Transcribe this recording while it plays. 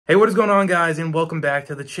Hey, what is going on, guys, and welcome back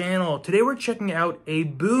to the channel. Today we're checking out a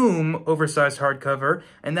boom oversized hardcover,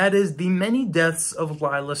 and that is The Many Deaths of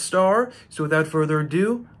Laila Starr. So without further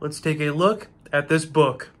ado, let's take a look at this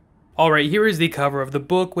book. Alright, here is the cover of the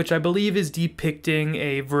book, which I believe is depicting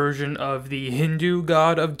a version of the Hindu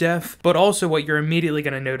god of death, but also what you're immediately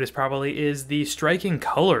going to notice probably is the striking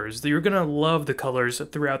colors. You're going to love the colors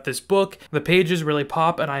throughout this book. The pages really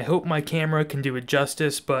pop, and I hope my camera can do it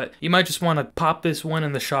justice, but you might just want to pop this one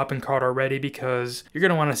in the shopping cart already because you're going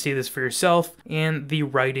to want to see this for yourself, and the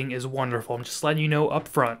writing is wonderful. I'm just letting you know up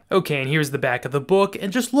front. Okay, and here's the back of the book,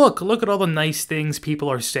 and just look at all the nice things people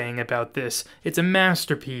are saying about this. It's a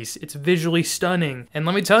masterpiece. It's visually stunning. And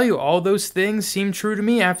let me tell you, all those things seem true to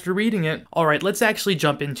me after reading it. Alright, let's actually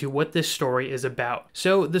jump into what this story is about.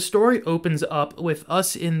 So the story opens up with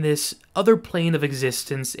us in this other plane of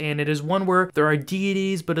existence, and it is one where there are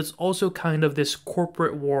deities, but it's also kind of this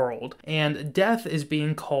corporate world. And Death is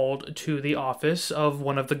being called to the office of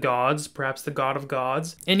one of the gods, perhaps the god of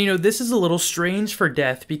gods. And you know, this is a little strange for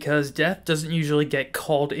Death because Death doesn't usually get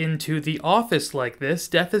called into the office like this.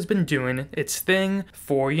 Death has been doing its thing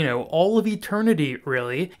for, you know, all of eternity,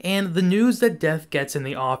 really. And the news that Death gets in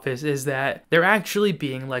the office is that they're actually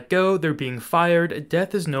being let go, they're being fired,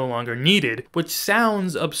 Death is no longer needed, which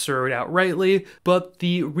sounds absurd outrightly, but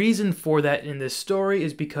the reason for that in this story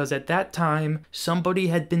is because at that time, somebody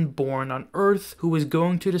had been born on Earth who was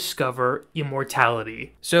going to discover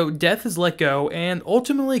immortality. So Death is let go and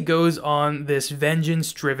ultimately goes on this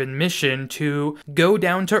vengeance-driven mission to go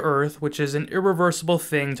down to Earth, which is an irreversible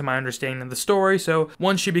thing to my understanding of the story. So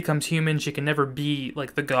once she becomes human, she can never be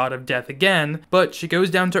like the god of death again, but she goes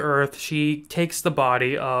down to Earth, she takes the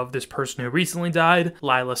body of this person who recently died,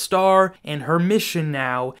 Laila Starr, and her mission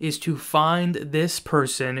now is to find this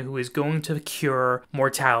person who is going to cure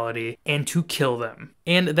mortality and to kill them.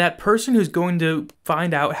 And that person who's going to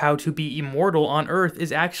find out how to be immortal on Earth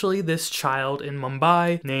is actually this child in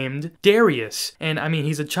Mumbai named Darius. And I mean,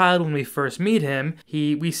 he's a child when we first meet him.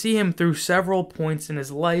 We see him through several points in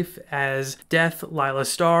his life as Death, Laila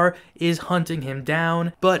Starr, is hunting him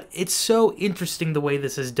down. But it's so interesting the way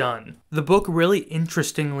this is done. The book really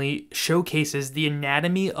interestingly showcases the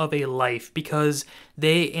anatomy of a life because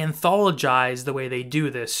they anthologize the way they do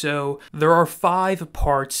this. So there are 5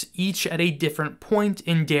 parts, each at a different point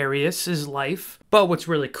in Darius's life. But what's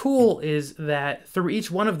really cool is that through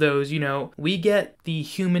each one of those, you know, we get the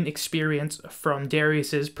human experience from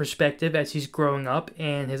Darius's perspective as he's growing up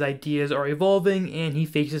and his ideas are evolving and he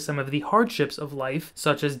faces some of the hardships of life,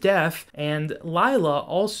 such as death. And Laila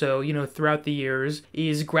also, you know, throughout the years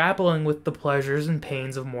is grappling with the pleasures and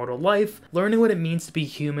pains of mortal life, learning what it means to be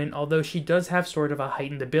human, although she does have sort of a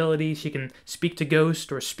heightened ability. She can speak to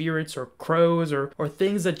ghosts or spirits or crows or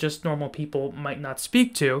things that just normal people might not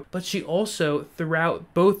speak to. But she also,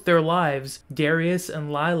 throughout both their lives, Darius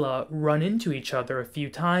and Laila run into each other a few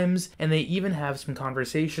times, and they even have some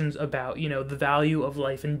conversations about, you know, the value of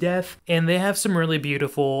life and death, and they have some really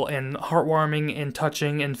beautiful and heartwarming and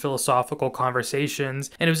touching and philosophical conversations.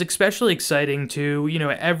 And it was especially exciting to, you know,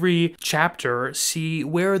 every chapter see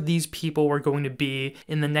where these people were going to be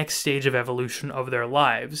in the next stage of evolution of their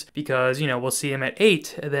lives, because, you know, we'll see them at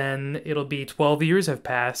 8, and then it'll be 12 years have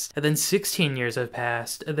passed, and then 16 years have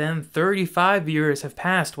passed, and then 35 years have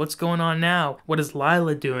passed. What's going on now? What is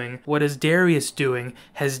Laila doing? What is Darius doing?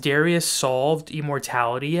 Has Darius solved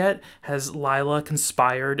immortality yet? Has Laila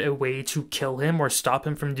conspired a way to kill him or stop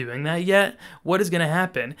him from doing that yet? What is going to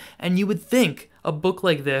happen? And you would think a book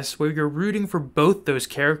like this, where you're rooting for both those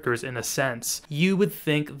characters in a sense, you would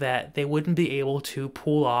think that they wouldn't be able to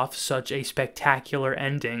pull off such a spectacular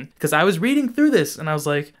ending. Because I was reading through this and I was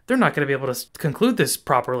like, they're not going to be able to conclude this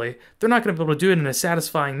properly. They're not going to be able to do it in a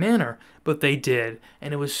satisfying manner. But they did,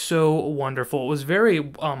 and it was so wonderful. It was very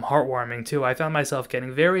heartwarming too. I found myself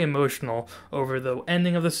getting very emotional over the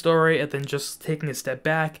ending of the story and then just taking a step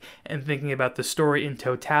back and thinking about the story in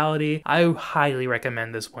totality. I highly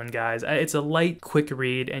recommend this one, guys. It's a light, quick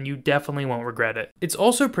read, and you definitely won't regret it. It's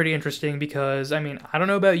also pretty interesting because, I mean, I don't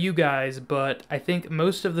know about you guys, but I think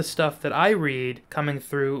most of the stuff that I read coming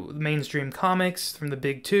through mainstream comics, from the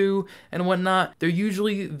big 2 and whatnot, they're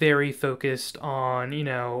usually very focused on, you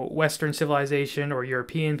know, Western civilization or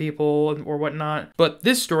European people or whatnot. But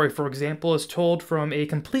this story, for example, is told from a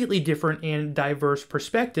completely different and diverse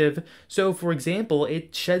perspective. So, for example,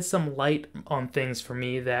 it sheds some light on things for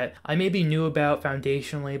me that I maybe knew about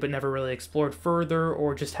foundationally but never really explored further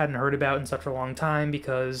or just hadn't heard about in such a long time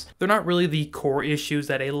because they're not really the core issues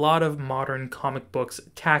that a lot of modern comic books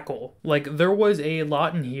tackle. Like, there was a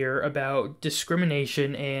lot in here about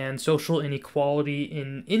discrimination and social inequality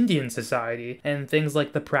in Indian society and things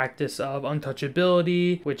like the practice of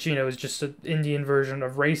untouchability, which, you know, is just an Indian version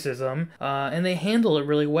of racism, and they handle it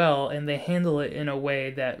really well, and they handle it in a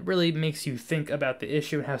way that really makes you think about the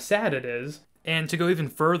issue and how sad it is. And to go even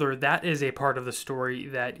further, that is a part of the story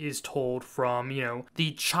that is told from, you know,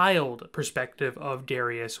 the child perspective of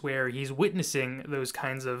Darius, where he's witnessing those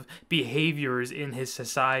kinds of behaviors in his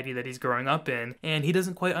society that he's growing up in, and he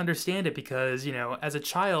doesn't quite understand it because, you know, as a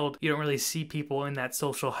child, you don't really see people in that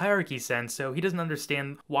social hierarchy sense, so he doesn't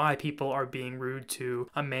understand why people are being rude to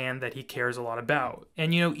a man that he cares a lot about.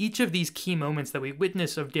 And, you know, each of these key moments that we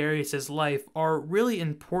witness of Darius's life are really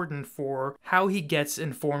important for how he gets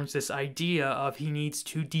and forms this idea of he needs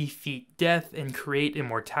to defeat death and create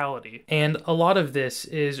immortality. And a lot of this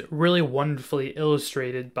is really wonderfully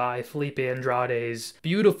illustrated by Filipe Andrade's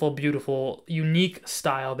beautiful, beautiful, unique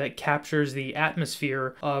style that captures the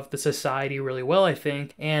atmosphere of the society really well, I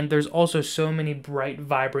think. And there's also so many bright,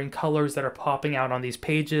 vibrant colors that are popping out on these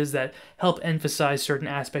pages that help emphasize certain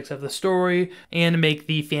aspects of the story and make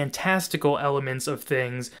the fantastical elements of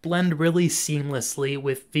things blend really seamlessly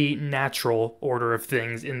with the natural order of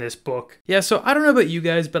things in this book. Yeah, so I don't know about you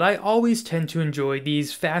guys, but I always tend to enjoy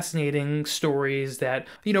these fascinating stories that,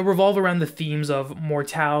 you know, revolve around the themes of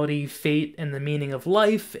mortality, fate, and the meaning of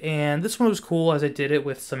life, and this one was cool as I did it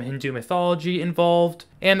with some Hindu mythology involved,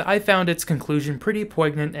 and I found its conclusion pretty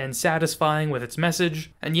poignant and satisfying with its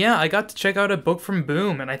message. And yeah, I got to check out a book from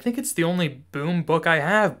Boom, and I think it's the only Boom book I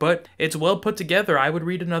have, but it's well put together. I would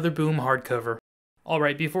read another Boom hardcover.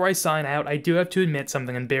 Alright, before I sign out, I do have to admit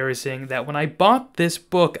something embarrassing, that when I bought this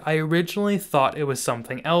book, I originally thought it was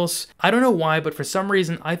something else. I don't know why, but for some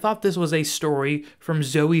reason, I thought this was a story from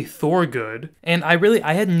Zoe Thorgood, and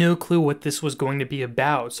I had no clue what this was going to be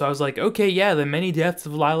about, so I was like, okay, yeah, The Many Deaths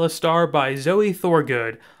of Laila Starr by Zoe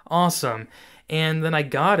Thorgood. Awesome. And then I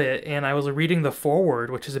got it, and I was reading the foreword,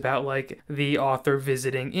 which is about, like, the author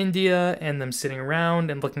visiting India and them sitting around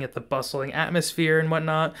and looking at the bustling atmosphere and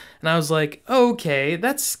whatnot. And I was like, okay,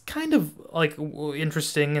 that's kind of, like,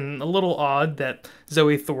 interesting and a little odd that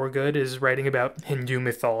Zoe Thorgood is writing about Hindu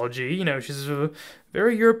mythology. You know, she's a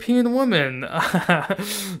very European woman.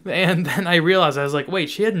 And then I realized, I was like, wait,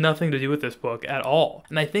 she had nothing to do with this book at all.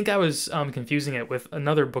 And I think I was confusing it with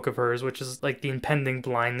another book of hers, which is like The Impending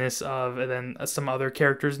Blindness of, and then some other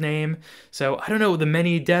character's name. So I don't know, The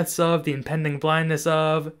Many Deaths of, The Impending Blindness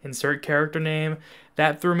of, insert character name.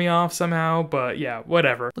 That threw me off somehow, but yeah,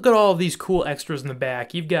 whatever. Look at all of these cool extras in the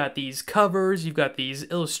back. You've got these covers, you've got these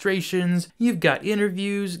illustrations, you've got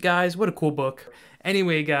interviews. Guys, what a cool book.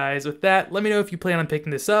 Anyway, guys, with that, let me know if you plan on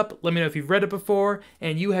picking this up, let me know if you've read it before,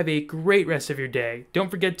 and you have a great rest of your day.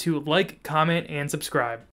 Don't forget to like, comment, and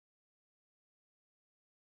subscribe.